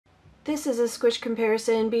This is a Squish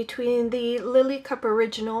comparison between the Lily Cup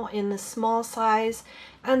Original in the small size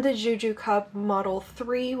and the Juju Cup Model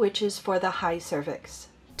 3, which is for the high cervix.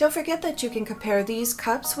 Don't forget that you can compare these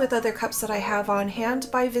cups with other cups that I have on hand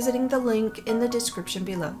by visiting the link in the description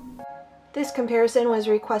below. This comparison was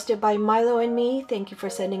requested by Milo and me. Thank you for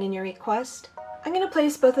sending in your request. I'm going to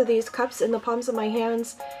place both of these cups in the palms of my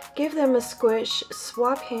hands, give them a squish,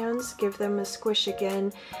 swap hands, give them a squish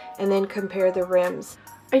again, and then compare the rims.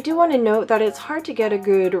 I do want to note that it's hard to get a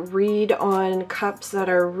good read on cups that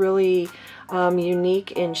are really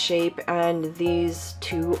unique in shape, and these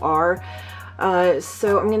two are.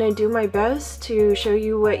 So I'm going to do my best to show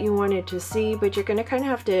you what you wanted to see, but you're going to kind of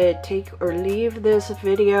have to take or leave this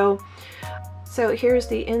video. So here's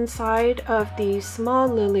the inside of the small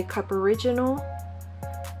Lily Cup Original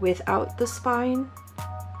without the spine.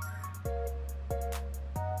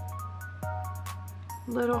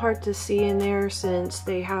 A little hard to see in there since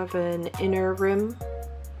they have an inner rim.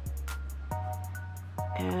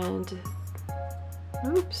 And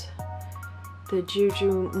oops, the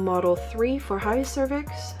Juju Model 3 for high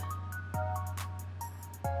cervix.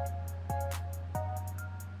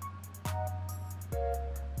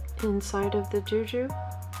 Inside of the Juju,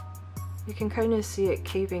 you can kind of see it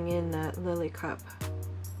caving in that Lily Cup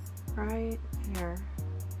right there.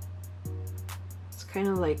 It's kind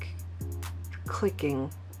of like clicking.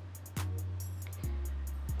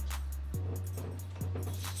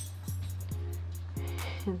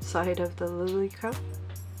 Inside of the Lily Cup.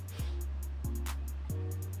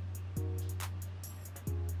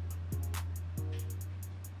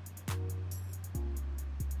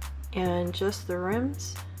 And just the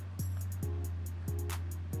rims.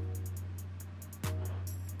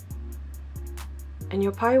 And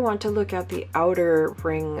you'll probably want to look at the outer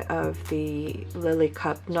ring of the Lily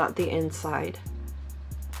Cup, not the inside.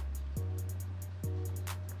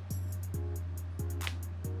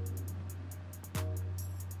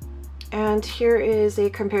 And here is a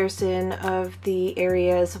comparison of the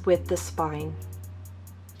areas with the spine.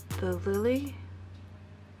 The Lily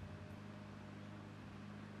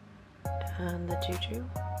and the Juju.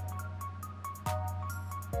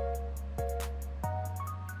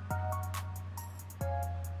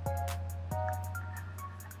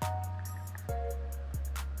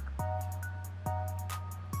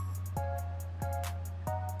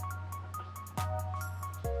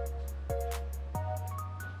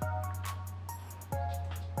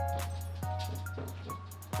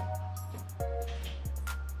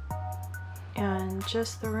 And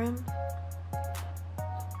just the rim.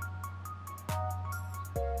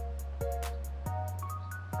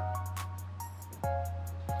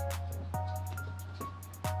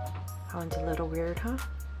 That one's a little weird, huh?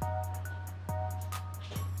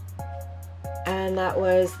 And that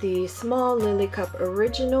was the small Lily Cup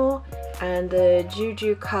Original and the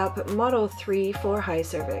Juju Cup Model 3 for high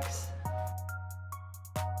cervix.